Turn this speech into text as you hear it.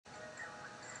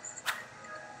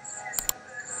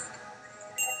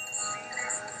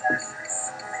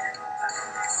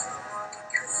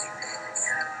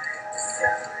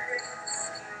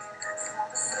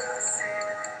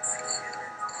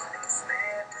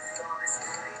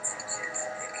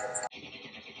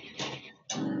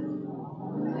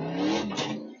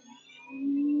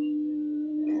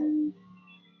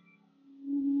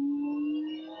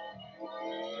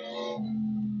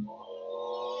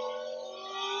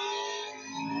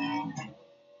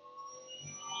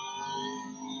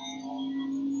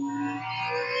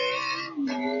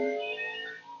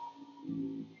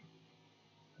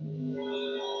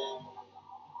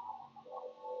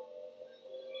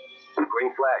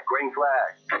flag, green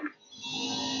flag.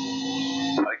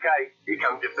 Okay, here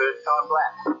comes your first time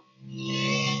lap.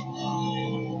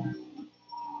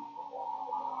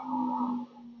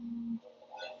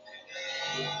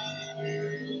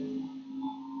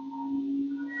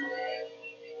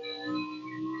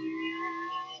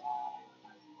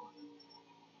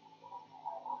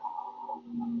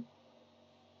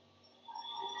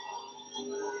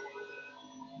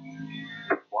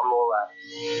 One more lap.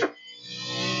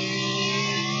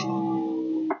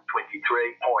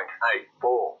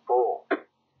 23.844.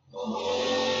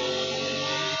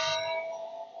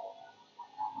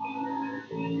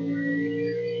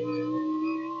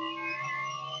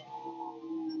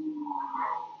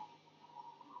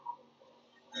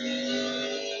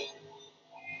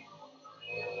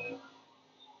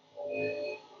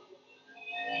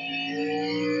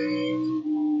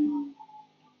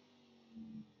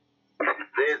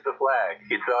 There's the flag.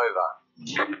 It's over.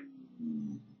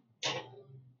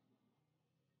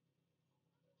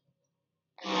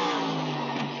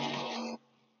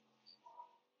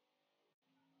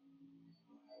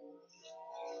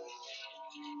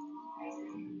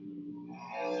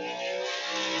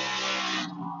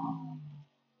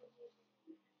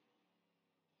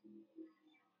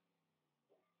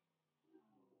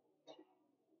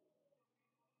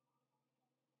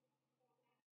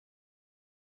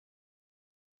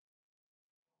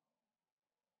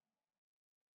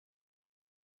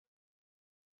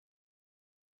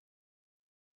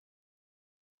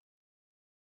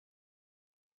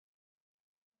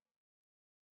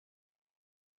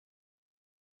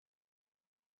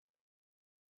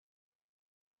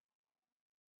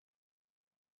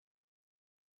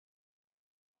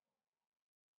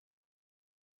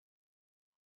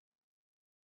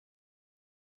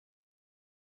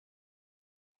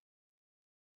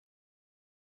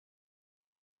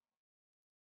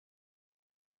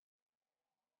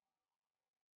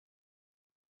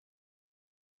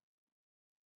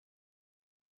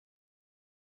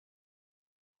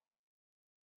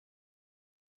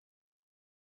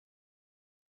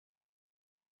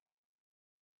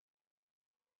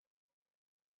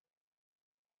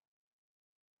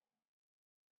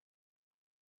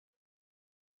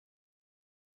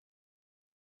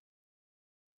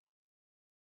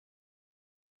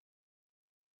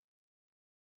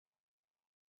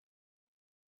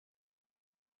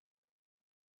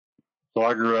 So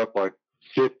I grew up like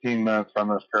 15 minutes from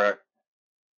this track.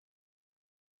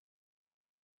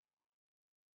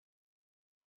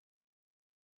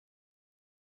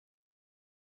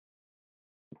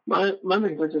 My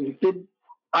main question is, did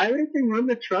iRacing run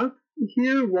the truck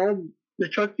here while the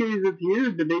truck series is here,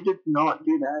 or did they just not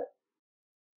do that?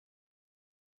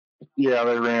 Yeah,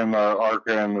 they ran the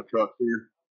ARCA and the trucks here.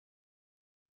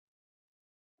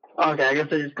 Okay, I guess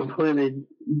I just completely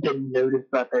didn't notice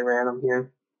that they ran them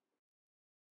here.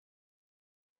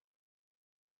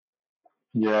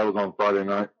 Yeah, it was on Friday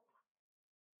night.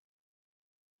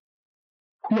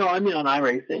 No, I mean on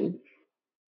iRacing.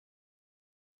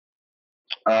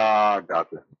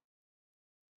 Gotcha.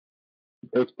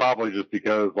 It's probably just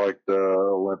because like the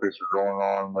Olympics are going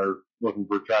on, they're looking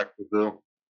for tracks to fill.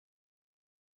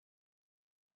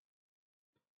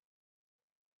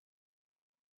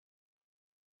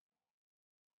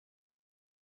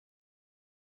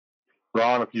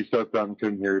 Ron, if you said something,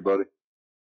 couldn't hear you, buddy.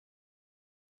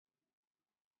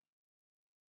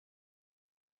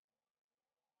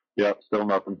 Yep, still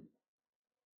nothing.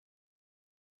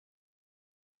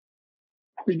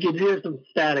 We could hear some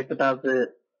static, but that's it.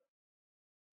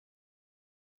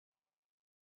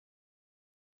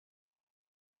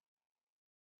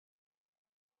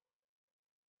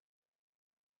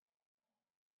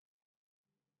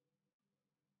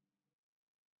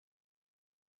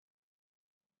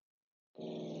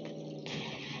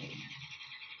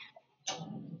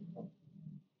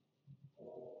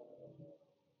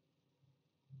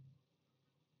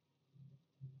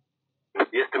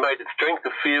 The estimated strength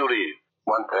of field is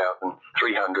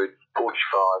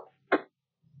 1,345.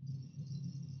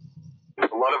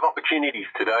 A lot of opportunities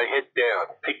today. Head down.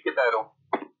 Pick your battle.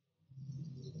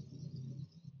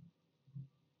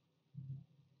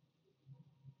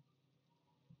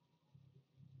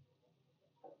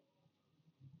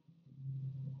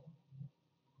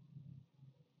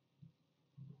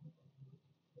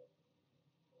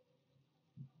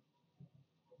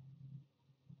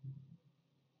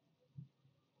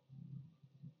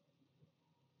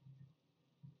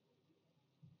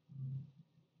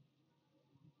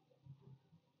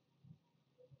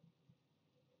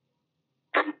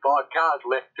 Five cars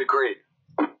left to grid.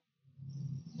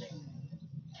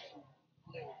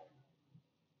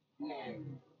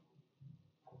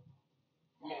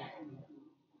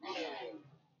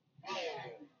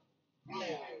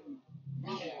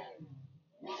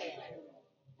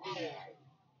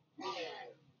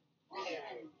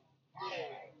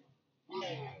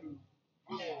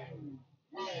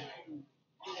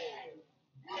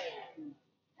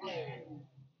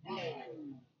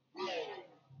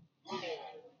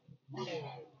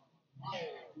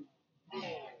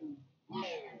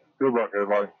 Good luck,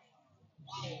 everybody.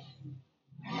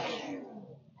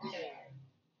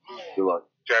 Good luck.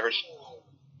 Drivers.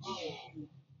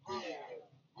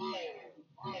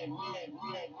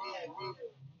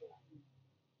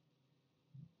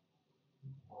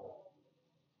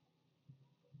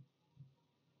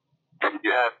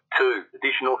 You have 2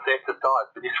 additional sets of tyres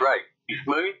for this race. Be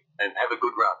smooth and have a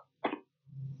good run.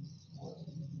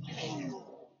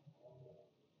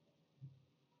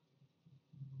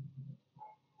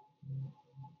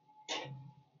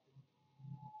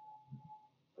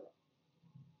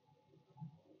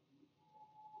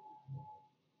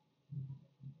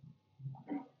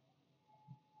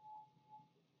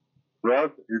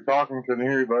 Russ, if you're talking, couldn't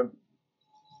hear you, bud.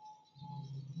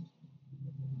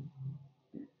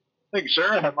 Thank you,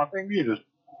 sir. I have my thing muted.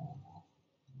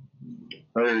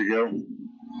 There you go.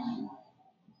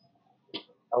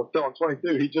 I was telling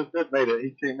 22, he just did made it.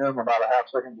 He came in about a half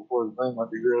second before the thing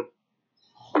went to grid.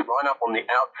 Line up on the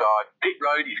outside. Pit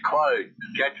road is closed.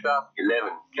 Catch up 11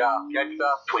 car. Catch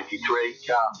up 23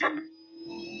 car.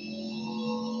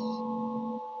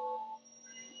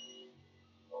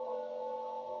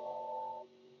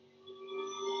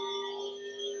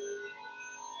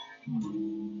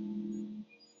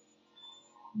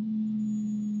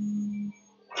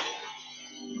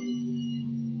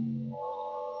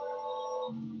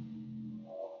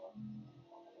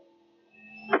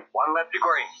 One lap to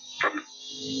green.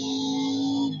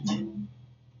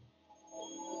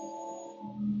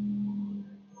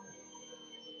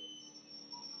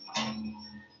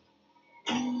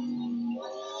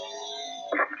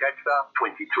 Catch up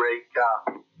 23 car.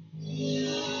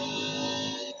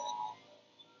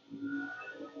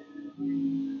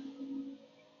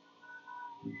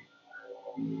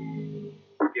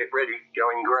 Get ready,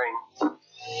 going green.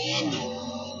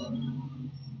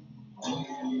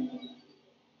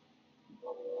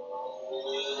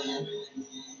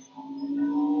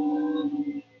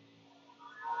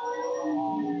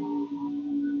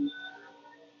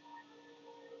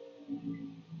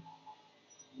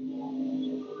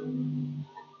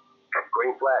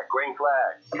 Green flag, green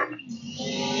flag.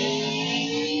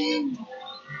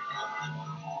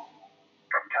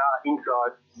 Car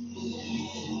inside.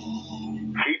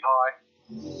 Keep high.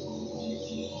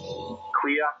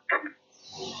 Clear.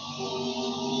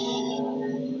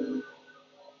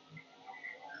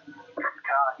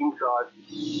 Car inside.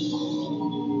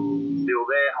 Still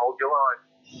there, hold your line.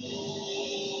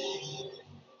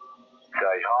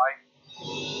 Stay high.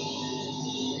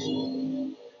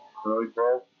 Really,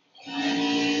 bro?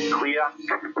 Clear.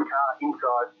 Car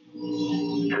inside.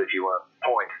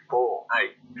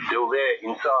 31.48. Still there,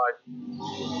 inside.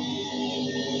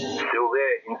 Still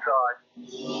there, inside.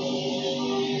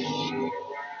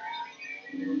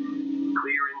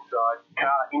 Clear inside.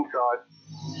 Car inside.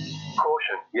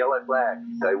 Caution, yellow flag.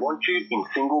 They want you in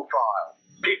single file.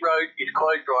 Pit road is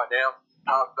closed right now.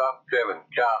 Passed up 7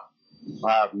 car.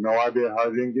 I have no idea how I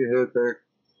didn't get hit there.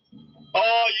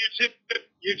 Oh,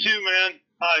 you too, man.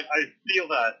 I feel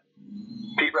that.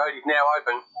 Pit road is now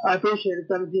open. I appreciate it.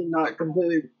 17 not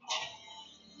completely.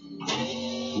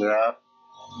 Yeah.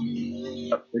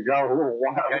 It got a little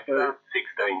wild Catch there. up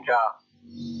 16 car.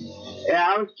 Yeah,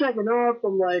 I was checking up.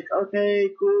 I'm like, okay,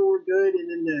 cool, we're good. And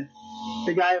then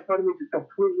the guy in front of me just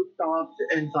completely stopped.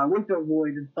 And so I went to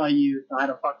avoid and saw you. So I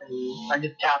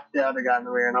just tapped the other guy in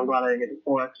the rear. And I'm glad I didn't get the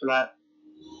 4X for that.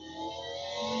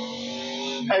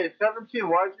 Hey, 17,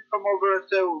 why did you come over and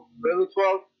say really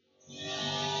 12?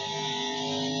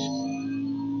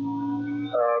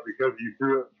 Because you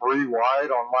threw it 3 wide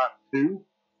on lap 2.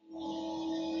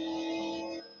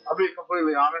 I'll be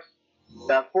completely honest.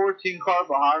 That 14 car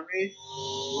behind me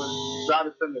was about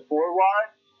to send the 4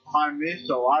 wide behind me,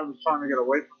 so I was trying to get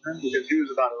away from him because he was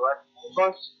about to wreck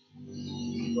us.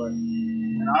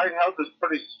 And I held this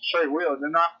pretty straight wheel,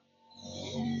 didn't I?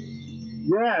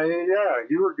 Yeah,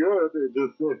 you were good.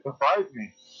 It surprised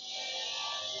me.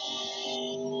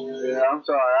 Yeah, I'm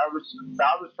sorry. I was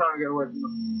trying to get away from him.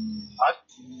 I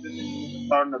didn't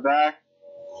start in the back.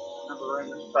 Never ran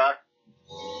this track.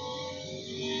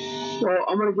 Well,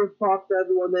 I'm going to give props to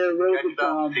everyone there. Really good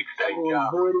job.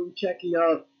 Avoiding, checking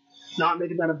up, not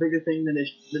making that a bigger thing than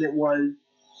it was.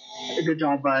 A good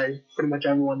job by pretty much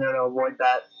everyone there to avoid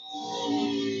that.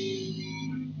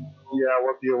 Yeah,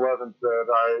 what the 11 said,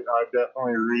 I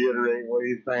definitely reiterate what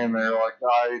he's saying there. Like,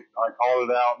 I called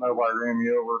it out, nobody ran me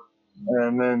over.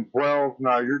 And then 12,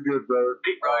 no, you're good, brother.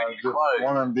 Just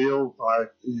one of them deals,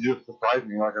 you just surprised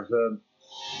me, like I said.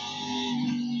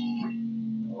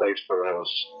 Thanks for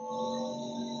those.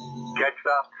 Catch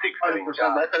up 16 100%.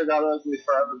 car. That could have got ugly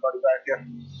for everybody back here.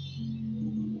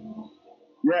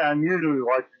 Yeah, and usually,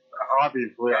 like,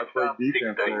 obviously I played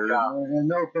defense there. And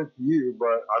no offense to you,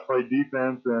 but I played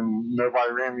defense and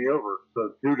nobody ran me over.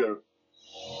 So kudos.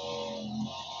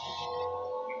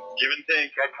 Give and take.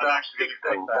 I'm actually going to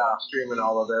put that on streaming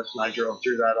all of this, and I drove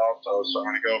through that also, so I'm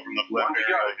going to go from the flip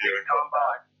area view and come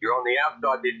back. You're on the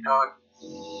outside this time.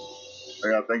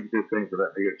 I think you did things for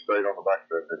that to get straight on the back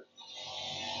stretch.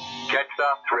 Catch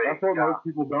up 3. That's what most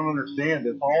people don't understand.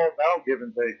 It's all about give and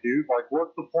take, dude. Like,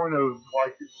 what's the point of,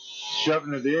 like,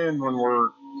 shoving it in when we're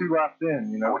 2 laps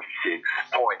in, you know?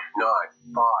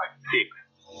 46.956.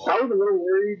 I was a little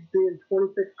worried seeing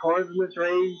 26 cars in this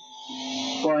race,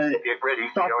 but get ready.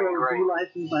 software B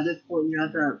license by this point you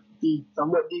have to be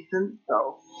somewhat decent,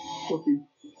 so we'll see.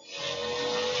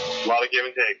 A lot of give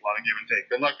and take,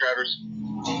 Good luck, drivers.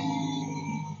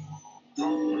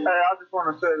 Hey, I just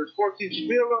want to say this 14 should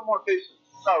be a little more patient.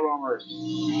 It's not a long race.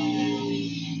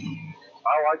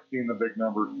 I like seeing the big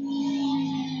numbers.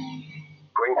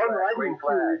 Green flag, green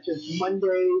flag. It's just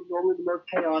Monday, normally the most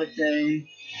chaotic day.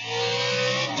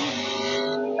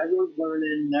 Everyone's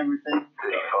learning and everything.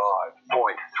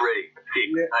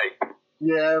 35.368.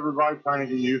 Yeah, everybody's trying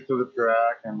to get used to the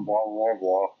track and blah, blah,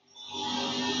 blah.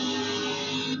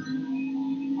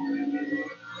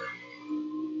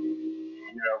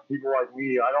 You know, people like me,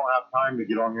 I don't have time to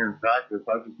get on here and practice.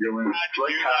 I just go in.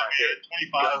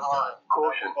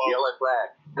 Caution, yellow flag.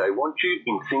 They want you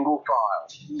in single file.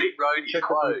 Pit road is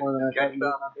closed. Catch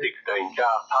up 16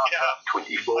 car. Pass up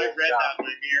 24 I read that in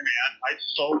my mirror, man. I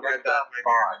so read that in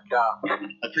my mirror.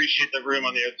 I appreciate the room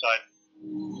on the outside.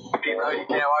 Pit road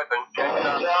is now open. Catch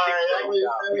up 16 that was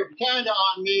kind of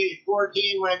on me.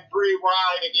 14 went 3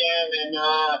 wide again, and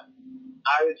I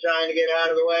was trying to get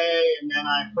out of the way, and then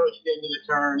I pushed into the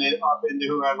turn and up into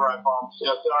whoever I bumped.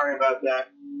 So sorry about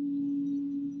that.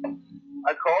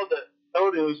 I called it.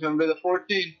 Told you it was going to be the 14.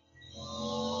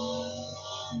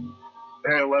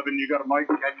 Hey, 11, you got a mic?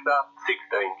 Catch up 16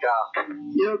 car.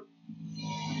 Yep.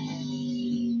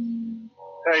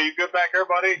 Hey, you good back there,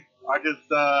 buddy? I just,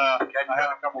 I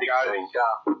had a couple guys.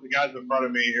 The guys in front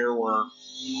of me here were a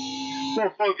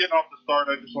little slow getting off the start.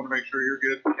 I just want to make sure you're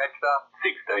good. Catch up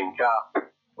 16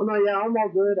 car. Well, no, yeah, I'm all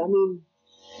good. I mean,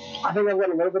 I think I've got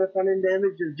a little bit of front end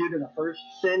damage just due to the first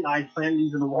stint. I slammed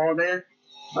into the wall there.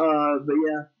 But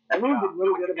yeah, everyone's been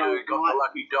really good about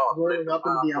not rolling up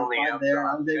into the outside there.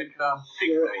 I was able to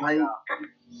steer it tight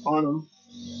on them.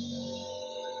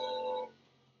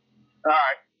 All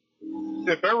right.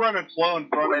 If they're running slow in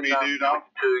front of me, dude, I'll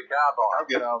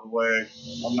get out of the way.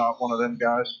 I'm not one of them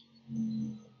guys.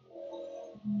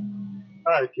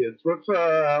 All right, kids. Let's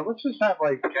just have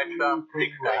like 2 laps. You don't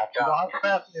have to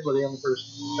pass anybody on the first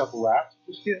couple laps.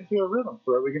 Just get into a rhythm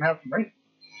so that we can have some racing.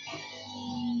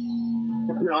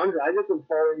 To be honest, I just been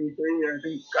following you through here. I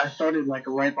think I started like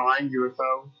right behind you or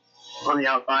so on the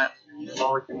outside.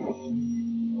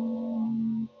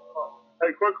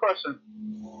 Hey, quick question.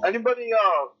 Anybody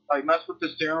like mess with the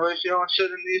steering ratio and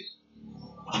shit in these?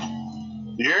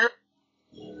 Yeah.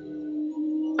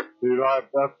 Dude,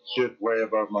 that shit's way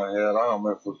above my head. I don't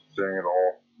mess with the steering at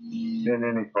all in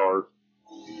any cars.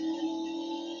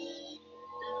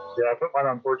 Yeah, I put mine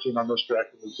on 14 on this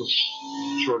track because it's a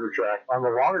shorter track. On the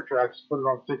longer tracks, put it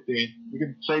on 16. You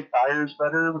can save tires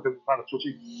better because it's not a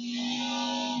switchy.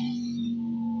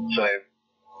 Save.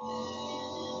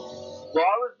 Well,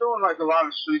 I was doing like a lot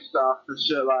of street stuff and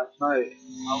shit last night.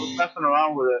 I was messing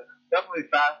around with it. Definitely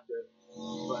faster.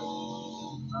 But I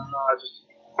don't know, I just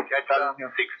catch up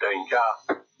 16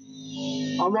 car.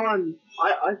 I'm on,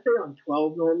 I stay on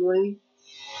 12 normally.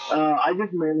 I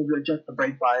just manage to adjust the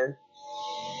brake bias.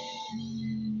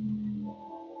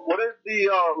 What is the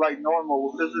like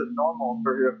normal? What is it normal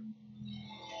for you?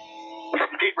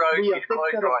 Pit road is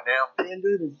closed right now.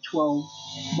 Standard is 12,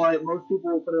 but most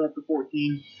people will put it up to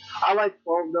 14. I like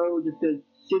 12 though, just to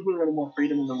give me a little more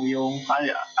freedom in the wheel.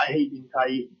 I hate being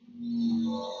tight.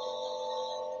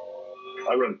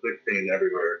 I run 16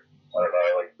 everywhere. I don't know.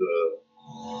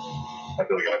 I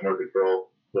feel like I have more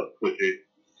control. Less twitchy.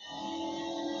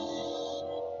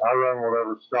 I run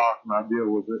whatever stock and I deal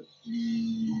with it.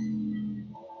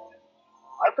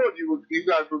 I thought you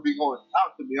guys would be going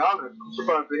out, to be honest. I'm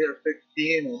surprised to hear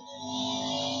 16. And...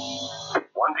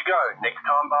 One to go. Next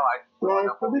time by. Well,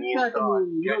 for this track, I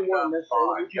mean, you don't want to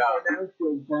necessarily right now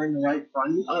to burn the right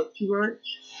front up too much.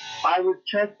 I was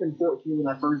checked in 14 when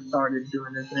I first started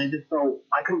doing this, and I just felt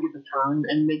I couldn't get the turn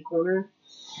in mid-corner.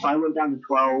 So I went down to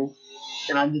 12,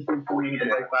 and I've just been pulling the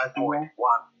brake fast.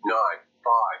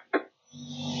 195.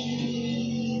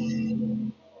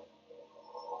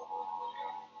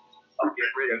 I'll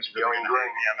get rid of going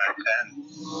green. I'm at 10.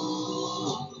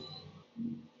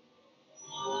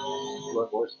 What,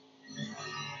 boys?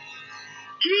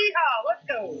 Yeehaw! Let's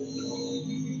go!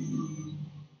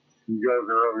 You guys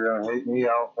are over here and hate me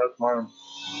out. That's mine.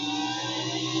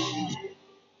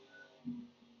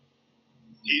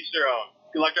 Each their own.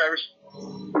 Good luck, drivers.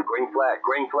 Green flag,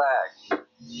 green flag.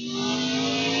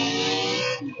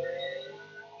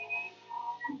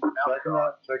 Checking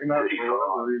out for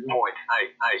whatever reason. Point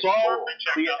 884. Sorry,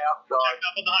 Clear outside. Checked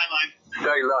up on the high line.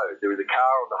 Stay low. There is a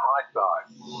car on the high side.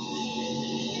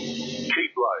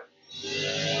 Keep low.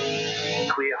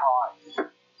 Clear high.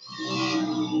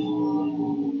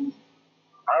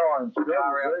 Highline,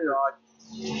 Car outside.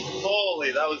 Holy,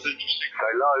 that was interesting.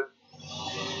 Stay low.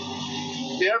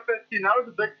 The F-15, that was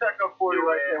a big checkup for you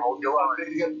right there. Hold your line.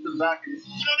 To get to the back of you.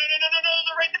 No,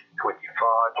 they're right there.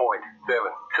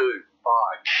 25.725.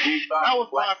 That was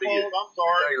my fault. I'm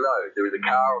sorry. Stay low. There is a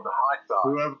car on the high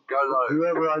side. Go low.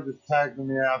 Whoever I just tagged in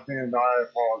the ass end, I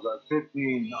apologize.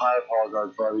 15, I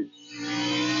apologize, buddy.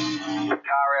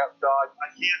 Car outside. I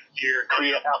can't steer.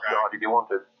 Clear outside if you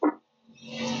want it.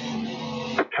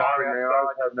 Car Sorry, man, I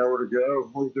outside. just had nowhere to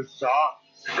go. We just stopped.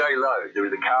 Stay low. There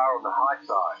is a car on the high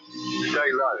side. Stay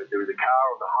low. There is a car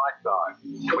on the high side.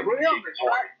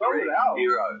 26.309.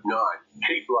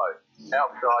 Keep low.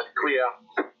 Outside. Clear.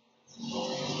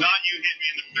 Not you hit me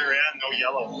in the rear end, no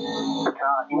yellow.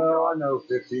 Car No, I inside. know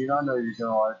 15. I know you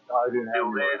know I didn't have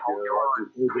Still there. Hold your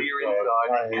line. Clear inside.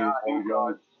 I hate Car it.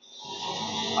 inside.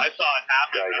 I saw it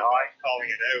happening. That's why I was calling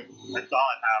it out. I saw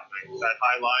it happening. That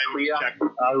high line. Clear. Check.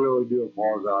 I really do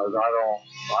apologize. I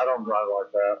don't drive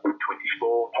like that.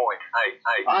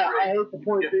 24.883. I hate the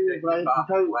point fingers, but I can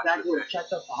tell you exactly what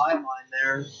checked up the high line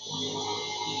there.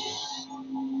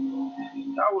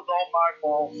 That was all my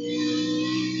fault.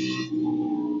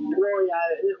 Well,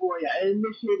 yeah, it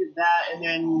initiated that, and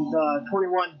then the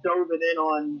 21 dove it in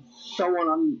on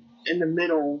someone in the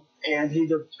middle, and he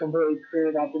just completely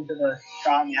cleared up into the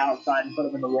guy on the outside and put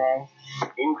him in the wall.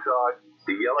 Inside.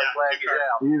 The yellow flag is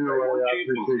out. Either They way, want I you in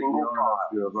appreciate you single on file.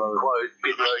 that, brother. Closed.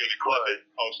 Pit I'm road just is gonna clip closed.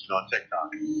 it, post it on TikTok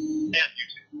and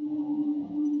YouTube.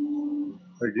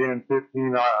 Again,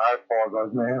 15, I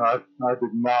apologize, man. I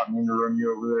did not mean to run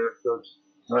you over there. So,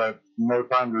 no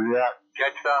time to react.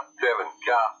 Catch up. 7.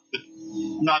 Car.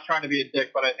 I'm not trying to be a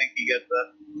dick, but I think he gets that.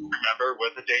 Remember,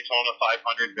 with the Daytona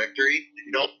 500 victory,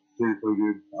 you don't Seriously,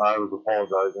 dude, I was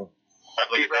apologizing. drive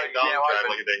like a ding dong, Now drive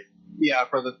open. like a ding. Yeah,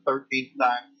 for the 13th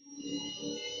time.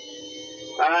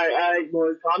 Alright,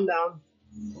 boys, calm down.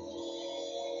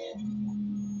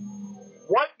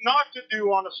 What not to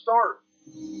do on a start?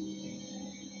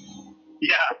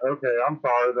 Yeah, Okay, I'm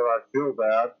sorry that I feel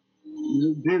bad.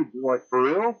 Dude, like, for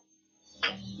real?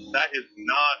 that is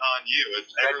not on you.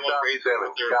 It's everyone up, racing 7.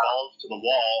 with their Car. balls to the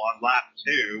wall on lap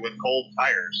 2 with cold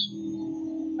tires.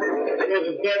 Because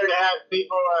it's better to have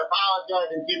people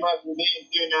apologizing too much and being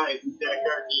too nice instead of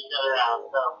cursing each other out.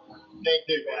 So, ain't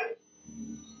too bad.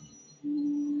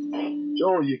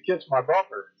 Joel, you kissed my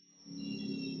bumper.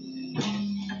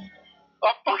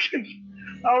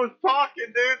 I was talking,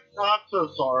 dude. I'm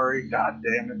so sorry. God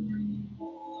damn it.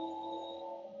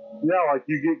 Yeah, like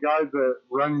you get guys that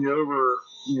run you over,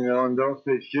 you know, and don't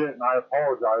say shit, and I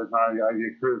apologize, and I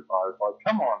get criticized. Like,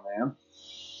 come on, man.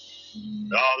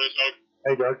 No, there's no.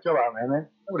 Hey, Doug, chill out, man.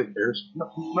 Nobody cares.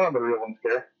 None of the real ones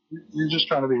care. You're just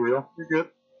trying to be real. You're good.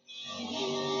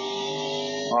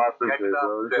 Oh, I appreciate it,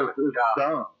 bro. It's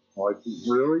dumb. Like,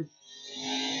 really?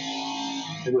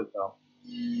 It is dumb.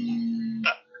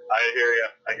 I hear you.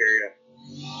 I hear you.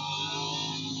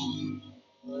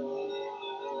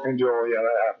 And Joel, yeah,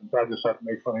 that happens. I just have to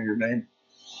make fun of your name.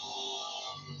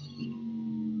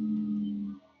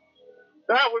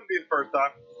 That wouldn't be the first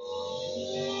time.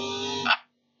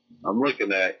 I'm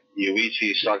looking at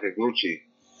Yuichi Sakaguchi.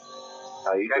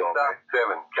 How you doing, man?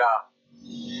 7. Car.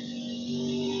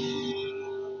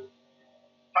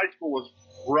 High school was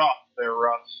rough there,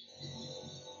 Russ.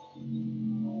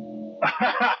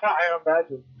 I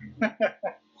imagine.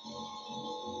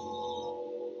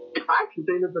 I actually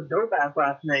think it's a dope ass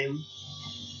last name.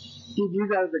 He'd use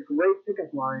that as a great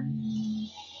pickup line.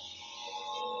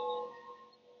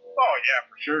 Oh, yeah,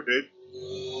 for sure, dude.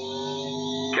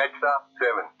 Catch up.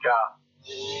 7. Car.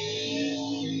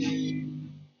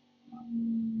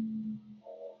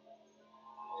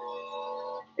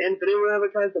 And if anyone ever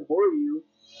tries to bore you,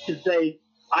 just say,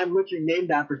 I'm literally named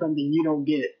after something you don't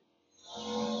get.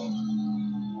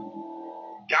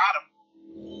 Got him.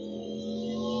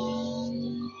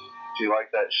 Do you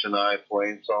like that Shania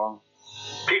Twain song?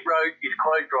 Pit road is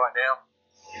closed right now.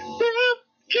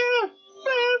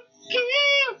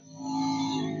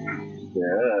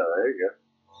 Yeah, there you go.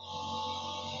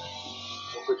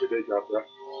 What's your day job, bro?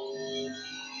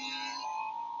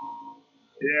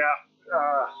 Yeah.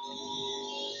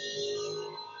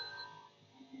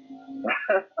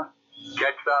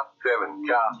 Catcher, 7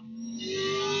 car. I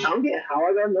don't get how I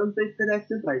got an unsafe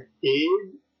connected, but I did.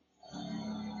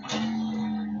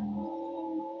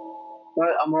 But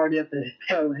I'm already at the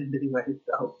tail end anyway,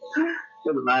 so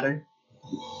doesn't matter.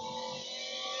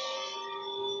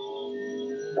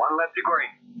 1 lap to green.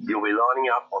 You'll be lining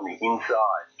up on the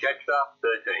inside. Catcher,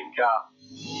 13 car.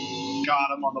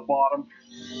 Got him on the bottom.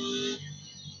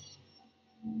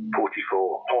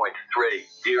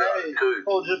 44.302.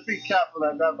 Oh, just be careful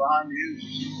that guy behind you.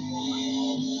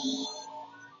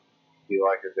 You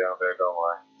like it down there, don't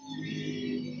lie.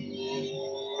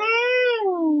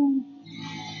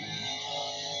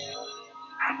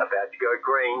 About to go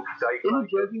green. Stay In a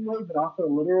focused. joking way, but also a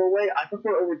literal way, I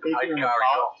prefer overtaking on the Car is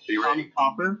top. off. Be ready.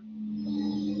 Topper.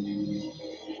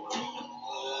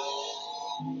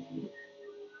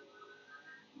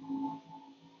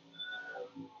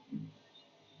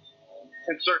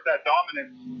 Insert that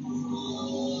dominance.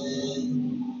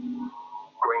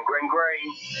 Green, green, green.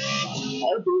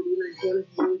 I'll do it even in corners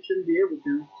you shouldn't be able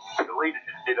to. The leader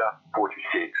just did a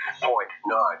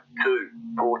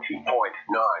 46.92, 40.916.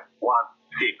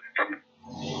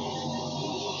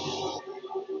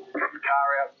 Car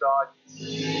outside.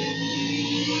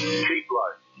 Keep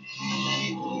low.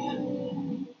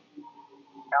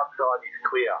 Outside is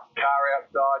clear. Car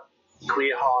outside,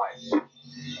 clear high.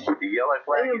 The yellow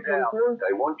flag is out.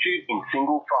 They want you in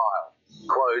single file.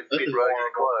 Closed. Pit road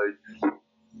is closed.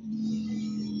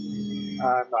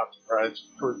 I'm not surprised.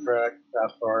 Short track,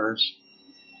 fast cars.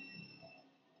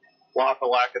 Lot of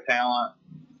lack of talent.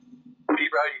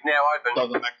 Pit road is now open.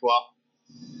 Doesn't mix well.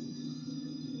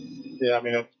 Yeah, I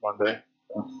mean, it's Monday.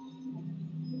 So.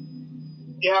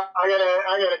 Yeah, I got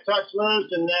a touch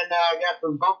loose, and then I got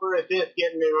some bumper assist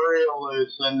getting me real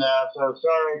loose, and so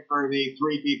sorry for the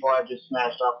 3 people I just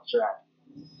smashed off the track.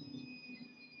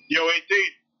 Yo, 18.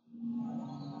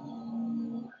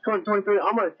 2023,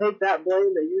 I'm gonna take that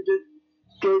blame that you just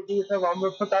gave me yourself. I'm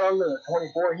gonna put that on the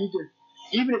 24. He just,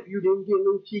 even if you didn't get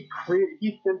loose, he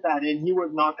sent that in. He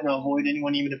was not gonna avoid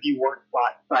anyone, even if you weren't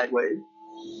flat sideways.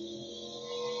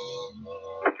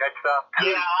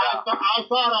 Yeah, I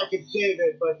thought I could save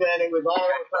it, but then it was all of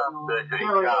a sudden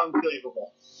very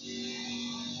unsavable.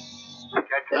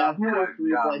 Yeah, he was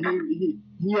like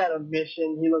he had a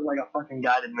mission. He looked like a fucking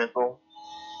guided missile.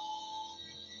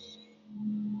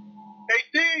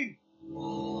 18.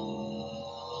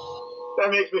 That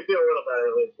makes me feel a little better,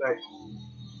 at least. Thanks.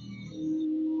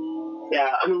 Yeah,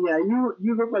 I mean, yeah,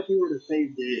 you look like you would have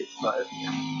saved it, but.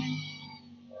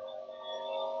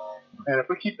 And if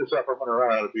we keep this up, I'm going to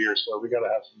run out of beer, so we got to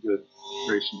have some good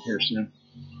racing here soon.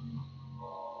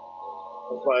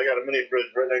 That's why I got a mini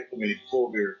fridge right next to me, full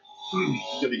of beer.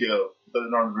 Good to go.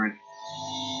 Doesn't on the bridge.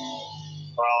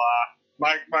 Well,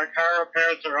 my car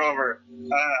repairs are over.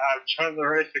 I've turned the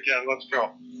race again. Let's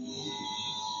go.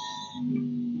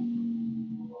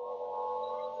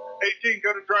 18,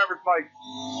 go to driver's mic.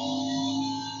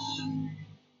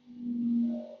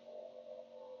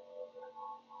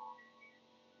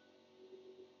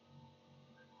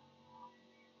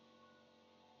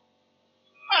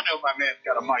 I know my man's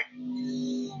got a mic.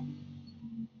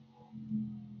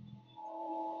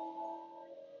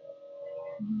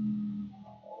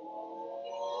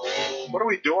 What are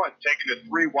we doing? Taking it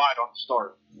 3 wide on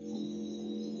start.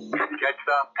 I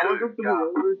look to be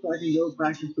over so I can go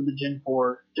practice for the Gen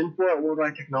 4. Gen 4 at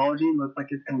Worldwide Technology looks like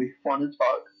it's going to be fun as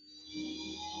fuck.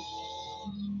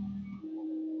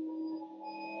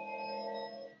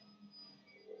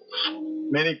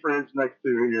 Mini fridge next to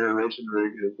your racing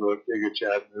rig is a Giga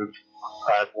Chad move.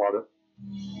 I applaud it.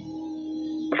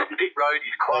 Pit road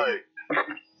is closed.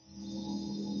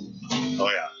 Oh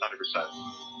yeah, 100%.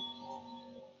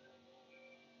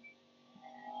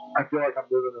 I feel like I'm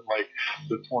living in like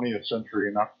the 20th century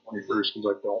and not the 21st because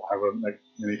I don't have a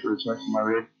mini fridge next to my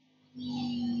rig.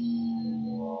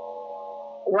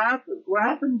 What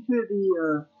happened to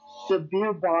the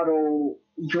beer bottle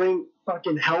drink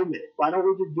fucking helmet? Why don't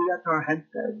we just do that to our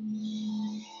headset?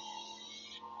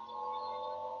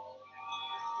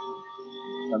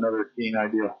 Another keen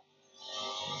idea.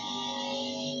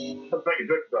 I was making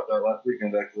jokes about that last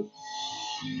weekend, actually.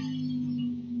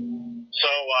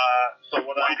 So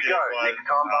what I did was, I had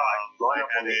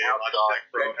a Logitech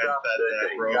Pro headset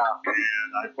that broke,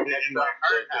 and I put it in my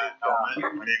hard hat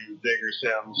helmet. My name is Digger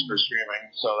Sims for streaming,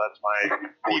 so that's my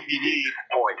PPD.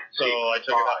 So I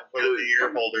took it out and put it in the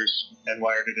ear holders and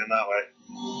wired it in that way.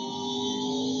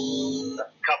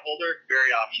 Cup holder,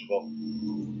 very optional.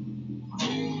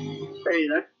 Hey,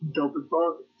 that's dope as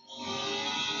fuck.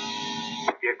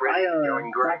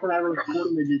 Back when I was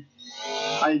recording,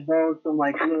 I borrowed some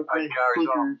like little tiny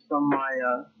stickers from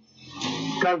my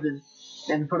cousin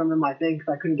and put them in my thing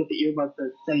because I couldn't get the earbuds to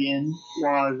stay in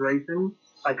while I was racing.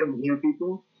 I couldn't hear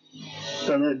people.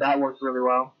 So that worked really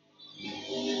well. Oh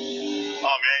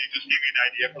man, you just gave me an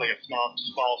idea for like a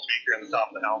small speaker in the top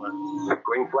of the helmet.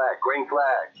 Green flag, green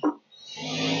flag.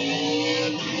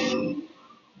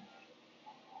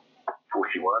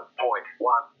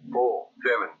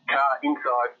 41.147. Car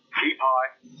inside, keep high.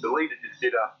 The leader just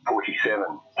did a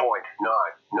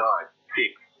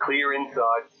 47.996. Clear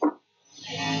inside.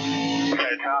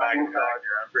 Okay, car inside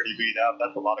here. I'm pretty beat up.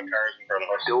 That's a lot of cars in front of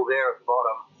us. Still there at the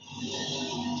bottom.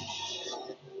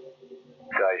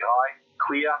 Say high,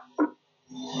 clear.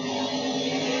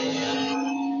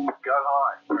 Go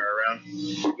high. Around.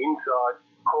 Inside,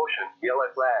 caution, yellow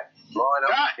flag. Line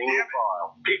up, single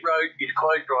file. Pit road is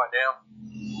closed right now.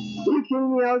 Are you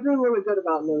kidding me? I was doing really good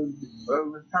about no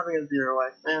having a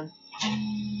 0X, man.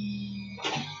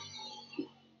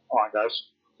 Come on, guys.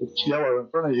 It's yellow in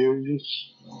front of you. You just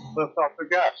lift off the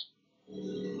gas.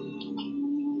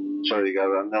 Sorry, guys.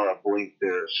 I know I blinked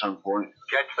there at some point.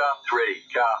 Catch up, 3,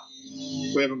 car.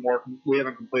 We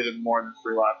haven't completed more than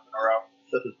 3 laps in a row.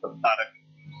 This is pathetic.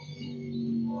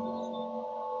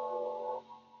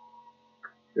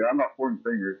 Yeah, I'm not pointing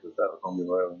fingers, but that was on the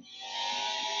 11.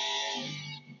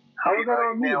 How was that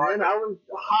on me, man? I was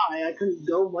high. I couldn't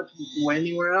go much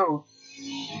anywhere else.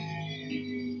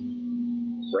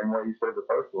 Same way you said the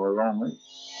first one was on me.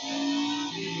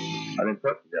 I didn't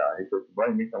touch the guy. He said,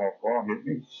 blame me, come off the wall and hit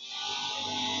me.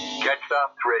 Catch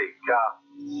up, 3, car.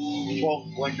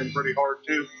 12's blinking pretty hard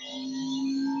too.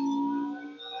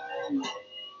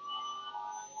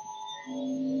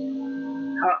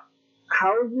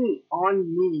 How is it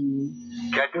on me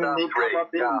Catch when up, they 3, come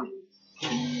up car. in me?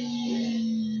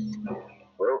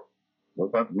 Well,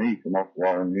 what's up to me? Come off the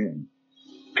wall and in.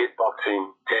 Pit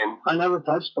boxing, 10. I never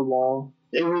touched the wall.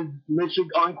 It was literally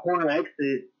on corner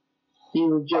exit. He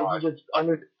was just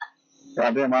under.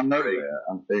 Goddamn, I know 3, that.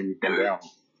 I'm saying you come down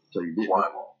so you get 1.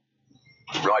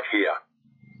 Right here.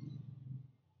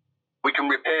 We can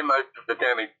repair most of the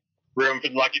damage. Room for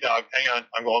the lucky dog. Hang on,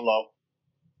 I'm going low.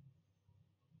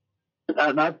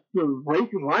 That's the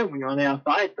racing line when you're on the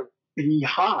outside to be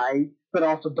high, but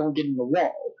also don't get in the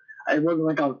wall. It wasn't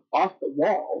like I was off the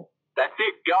wall. That's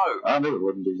it, go. I knew it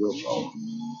wouldn't be your fault.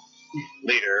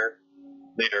 Leader,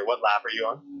 what lap are you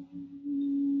on?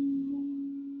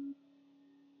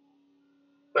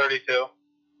 32.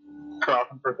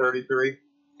 Crossing for 33.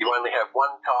 You only have 1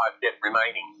 tire depth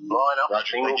remaining. Line up, Roger,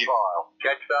 single file.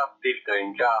 Catch up,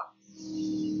 15, car.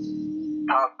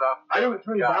 Pass up, I didn't 7,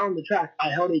 turn car. down the track. I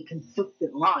held a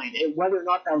consistent line. And whether or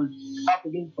not that was up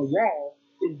against the wall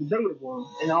is debatable,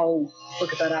 and I'll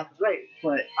look at that after the race.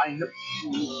 But I know.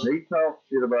 He talks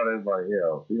shit about everybody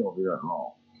else. He don't do that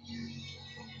wrong.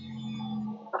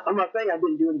 I'm not saying I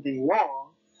didn't do anything wrong.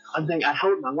 I'm saying I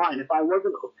held my line. If I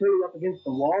wasn't fully up against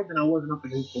the wall, then I wasn't up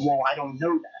against the wall. I don't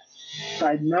know that. So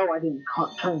I know I didn't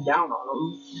turn down on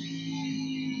them.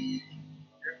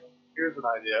 Here's an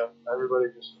idea. Everybody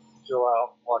just chill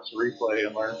out, watch the replay,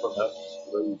 and learn from it so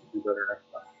that you can do better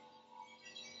next time.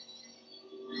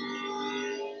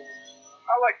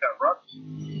 I like that, Russ.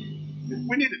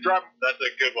 We need to drop. That's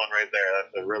a good one right there.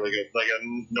 That's a really good. Like,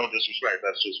 no disrespect.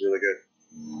 That's just really good.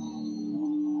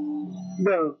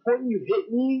 The point you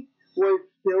hit me was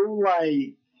still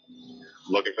like.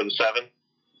 Looking for the 7.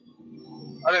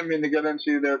 I didn't mean to get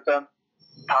into you there, 10.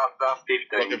 Pass up,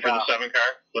 15, Looking for the 7 car.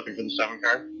 Looking for the 7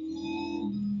 car.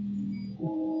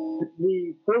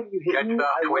 The point you hit Catch me, up, I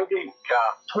 20, wasn't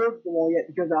car. towards the wall yet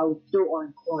because I was still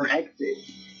on corner exit.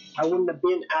 I wouldn't have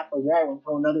been at the wall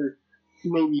until another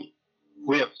maybe.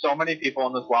 We have so many people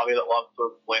in this lobby that love to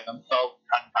explain themselves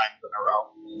 10 times in a row.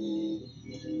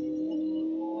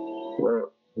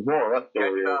 Well, the more that Catch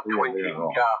story is, up, he don't 20, do that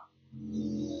wrong. car.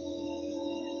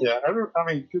 Yeah,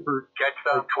 Cooper. Catch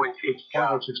up, 20, It's car.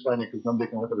 pointless explaining because nobody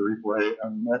can look at the replay,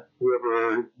 and whoever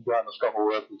you got in a scuffle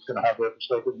with is going to have their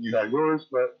perspective and you have yours,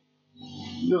 but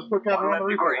just look at it on the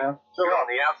replay, man. So You're on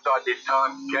the outside this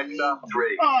time. Catch up,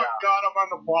 3, Oh car. God, I'm on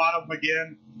the bottom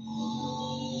again.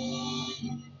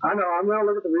 I know, I'm going to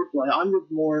look at the replay. I'm just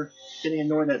more getting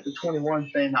annoyed at the 21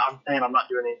 saying that I'm saying I'm not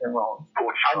doing anything wrong. I'm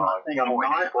not saying I'm not.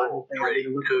 I'm just saying I need to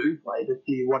look at the replay to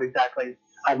see what exactly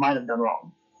I might have done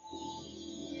wrong.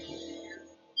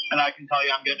 And I can tell you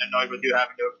I'm getting annoyed with you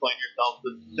having to explain yourself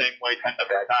the same way 10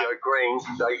 different That's times. go green.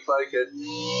 Stay focused.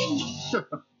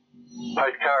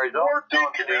 Post car is off. Time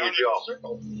to do your job.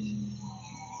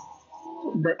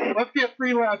 let's get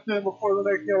 3 laps in before the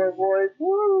next yellow, boys.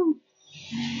 Woo!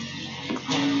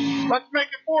 Let's make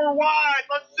it 4 wide.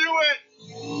 Let's do it.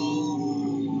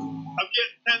 I'm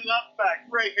getting 10 laps back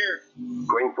right here.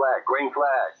 Green flag, green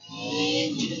flag.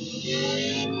 The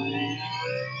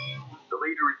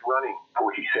leader is running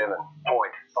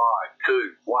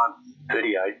 47.521,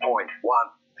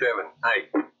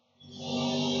 38.178.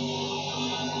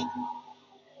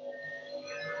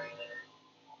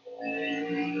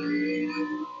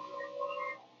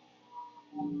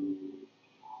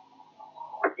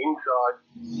 Inside.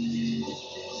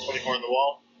 24 in the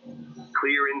wall.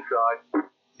 Clear inside.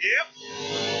 Yep.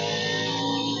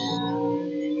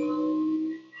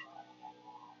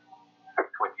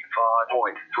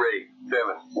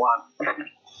 25.371.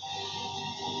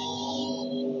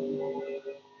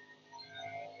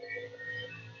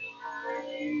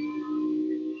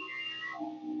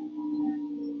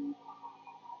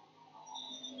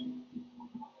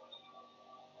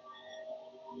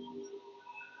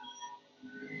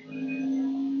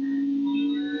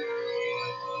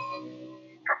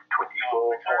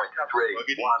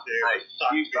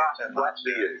 New fastest lap for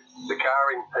you. The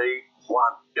car in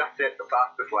P1 just set the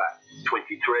fastest lap.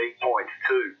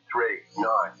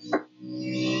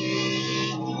 23.239.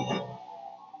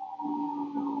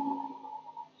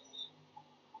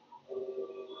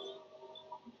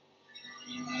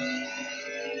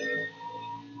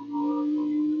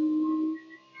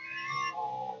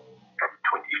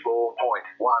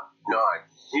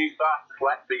 New fastest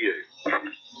lap for you.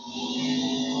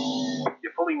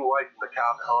 You're pulling away from the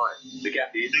car behind. The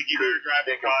gap is 2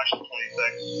 seconds. Caution 26.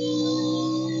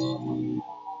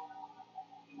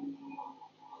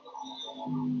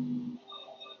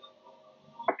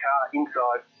 Car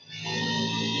inside.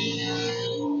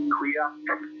 Clear.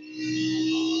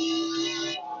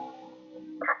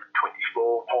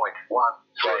 24.1.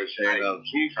 Sorry, Santos.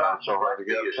 It's so hard to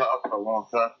get up top for a long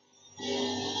time.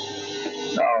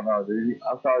 No, dude. I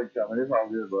saw you coming. It's all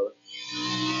good, brother.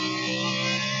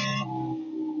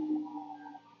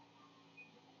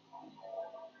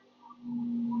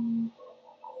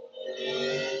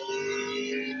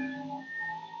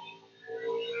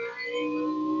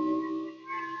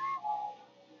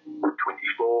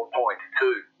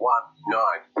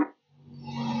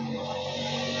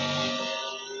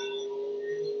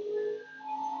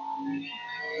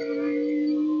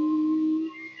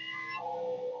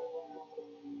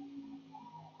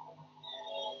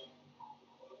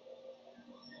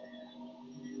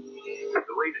 The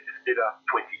leader just did a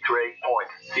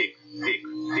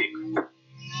 23.666.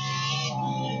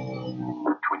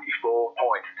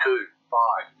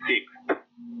 24.256.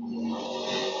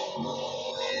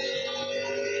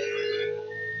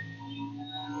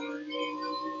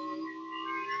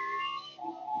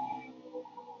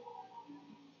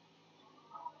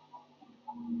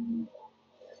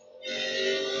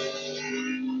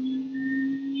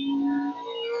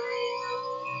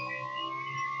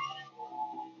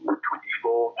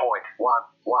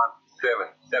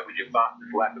 That was your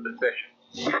fastest lap of the session.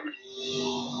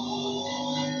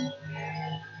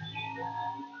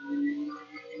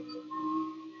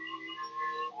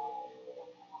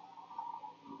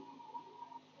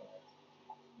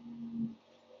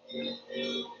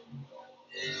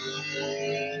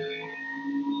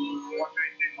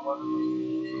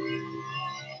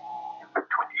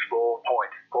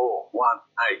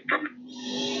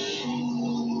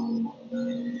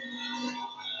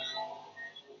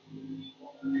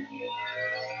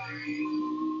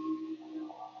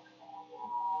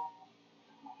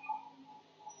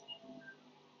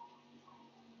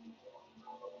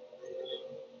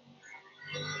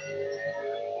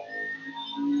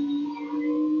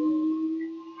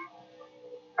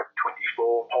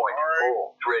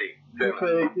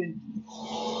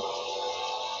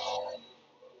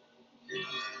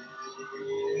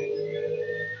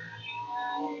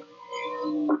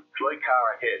 Slow car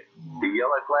ahead. The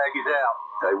yellow flag is out.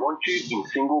 They want you in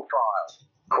single file.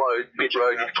 Closed. Pit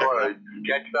road is closed.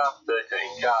 Catch fast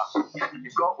 13 car.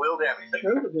 You've got wheel damage. That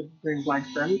was a good green flag,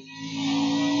 friend.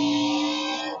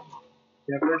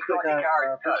 Yeah, first Looks like your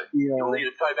car is towed. You'll need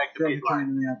to tow back to pit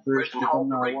lane. Press and hold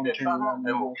the reset button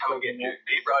and we'll come and get you.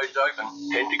 Pit road's open.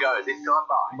 10 to go. This time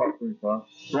by. About 25. Come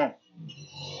on.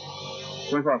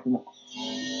 25, come on.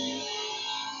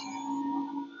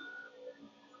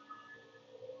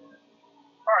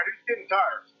 Alright, who's getting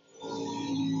tires?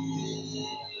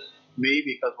 Me,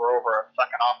 because we're over a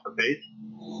second off the pace.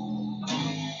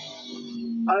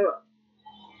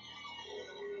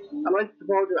 I like to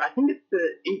apologize. I think it's the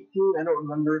 18. I don't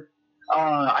remember.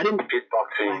 I didn't Pit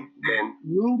boxing 10.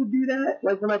 mean to do that.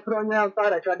 Like when I put on the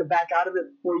outside, I tried to back out of it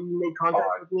before you made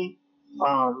contact with me.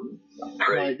 But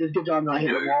just good job not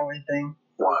hitting the wall or anything.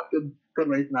 Good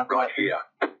racing after right that. here.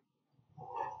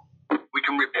 We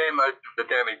can repair most of the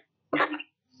damage.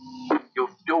 You'll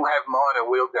still have minor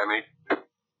wheel damage.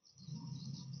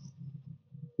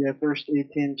 Yeah, first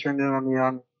 18 turned in on me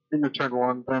into turn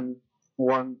 1, then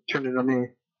 1 turned in on me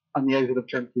on the exit of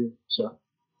turn 2. So.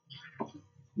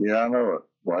 Yeah, I know it.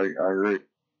 Like, I agree.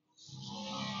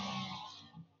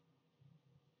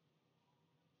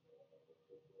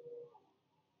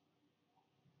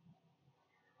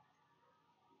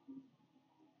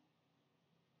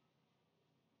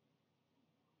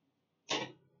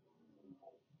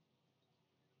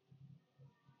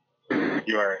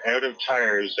 You are out of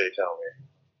tires, they tell me.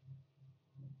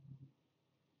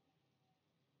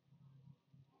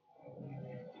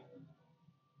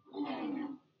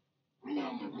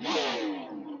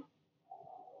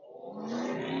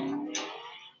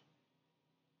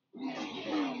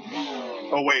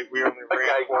 Oh wait, we only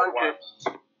ran 4 laps.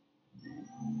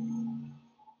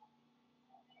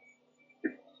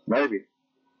 Maybe.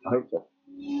 I hope so.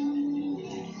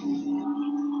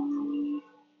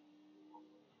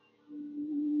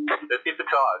 Let's hit the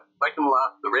tires. Make them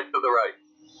last the rest of the race.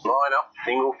 Line up,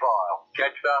 single file.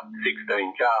 Catch the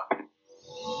 16 car.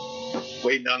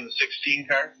 Waiting on the 16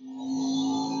 car?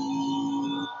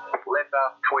 Letter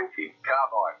 20. Car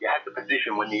by. You had the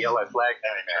position when the yellow flag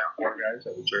came out. 4 guys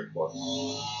at the turn 4.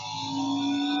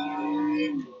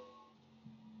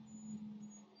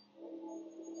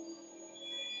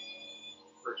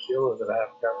 First yellow that I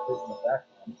have got put in the back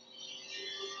line.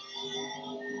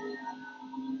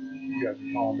 You guys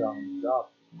are calling down on the job.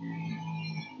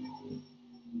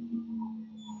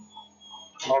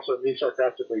 Also, me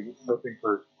sarcastically hoping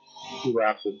for 2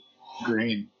 laps of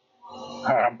green.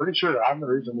 I'm pretty sure I'm the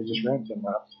reason we just ran 10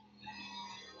 laps.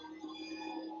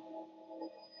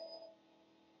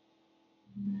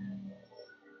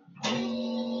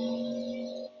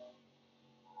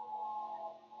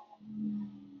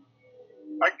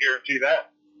 I guarantee that.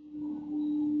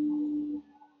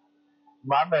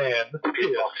 My man.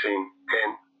 Pitboxing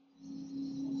 10.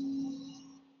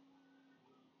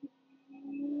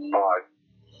 5,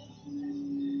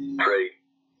 3,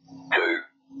 2,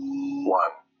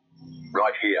 1.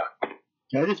 Right here.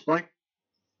 Yeah, just blink.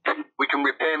 We can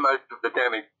repair most of the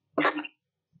damage.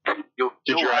 You'll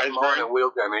Did still your have eyes minor burn?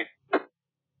 wheel damage.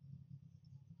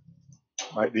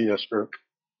 Might be a stroke.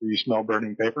 Do you smell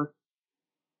burning paper?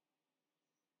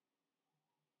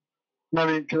 No, I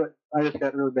mean, I just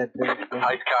got really bad pain. Pace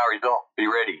car is off. Be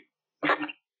ready.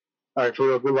 All right, for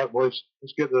real. Good luck, boys.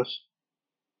 Let's get this.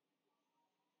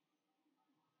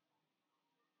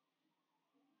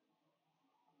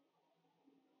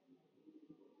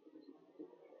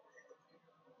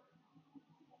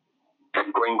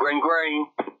 Green, green, green.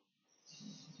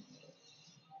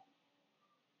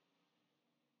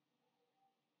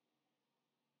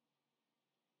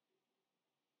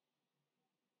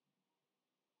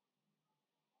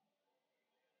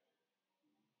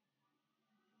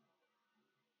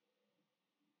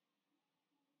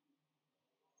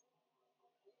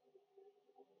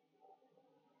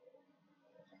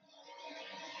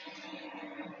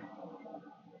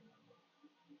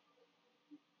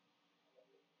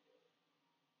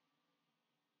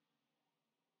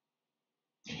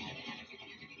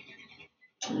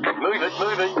 Move it,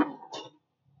 move it.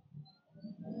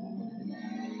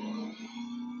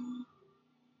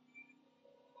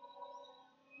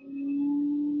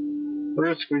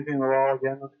 We're just squeezing the wall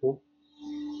again. That's cool.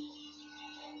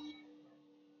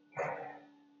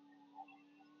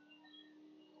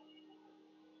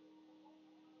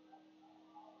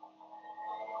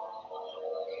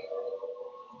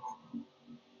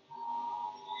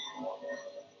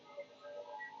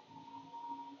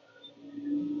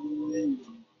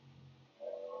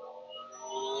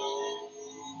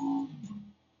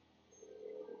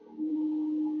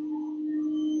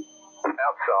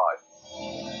 Outside.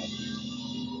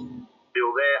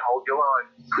 Still there, hold your line.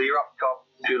 Clear up top,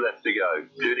 2 left to go.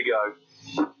 2 to go.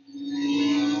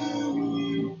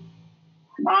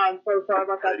 I'm so sorry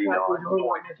about that.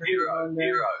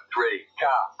 39.003.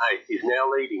 Car 8 is now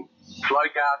leading. Slow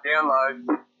car down low.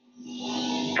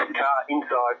 Car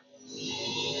inside.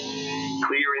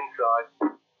 Clear inside.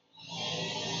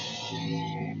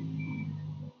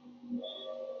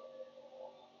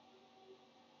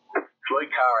 Slow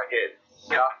car ahead.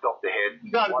 Car stopped ahead.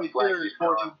 You gotta be serious,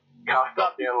 14. Car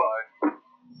stopped down low.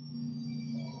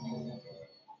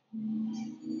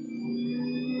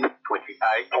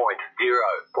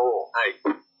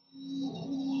 28.048.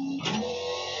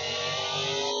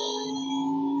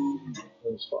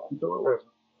 It was fun until it wasn't.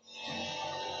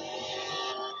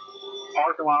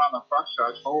 Parking lot on the front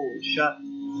stretch. Holy shit.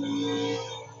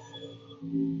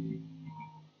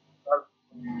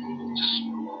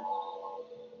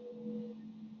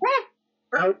 Woo!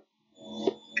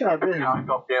 God damn. Car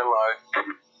stopped down low.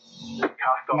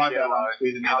 My bad on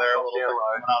squeezing you there a little bit.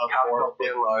 Coming out of the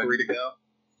four with 3 to go.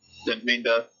 Didn't mean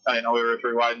to. I didn't know we were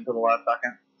 3 wide until the last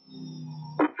second.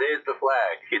 There's the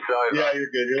flag. It's over. Yeah, you're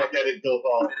good. You're like, I didn't feel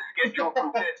fall. The schedule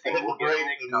from testing. We'll get it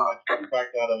next time. I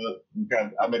backed out of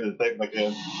it. I made it as safe as I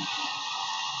could.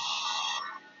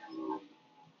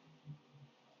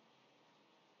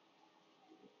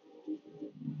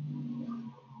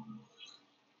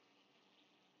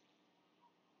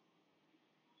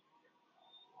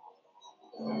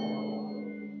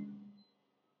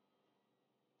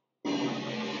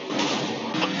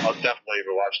 I was definitely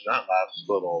watching that last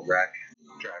little wreck,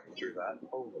 driving through that.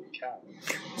 Holy cow.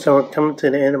 So we're coming to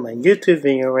the end of my YouTube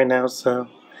video right now, so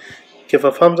give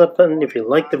a thumbs up button if you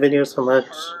like the video so much.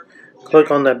 Click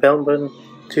on that bell button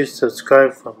to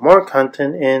subscribe for more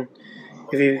content, and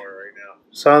if you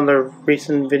saw the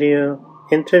recent video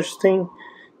interesting,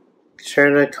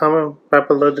 share the comment right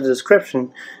below the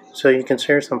description so you can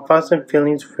share some thoughts and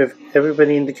feelings with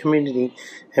everybody in the community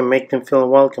and make them feel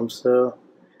welcome. So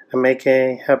I make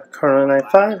a happy Karlo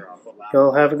 95.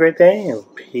 You'll have a great day and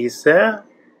peace out.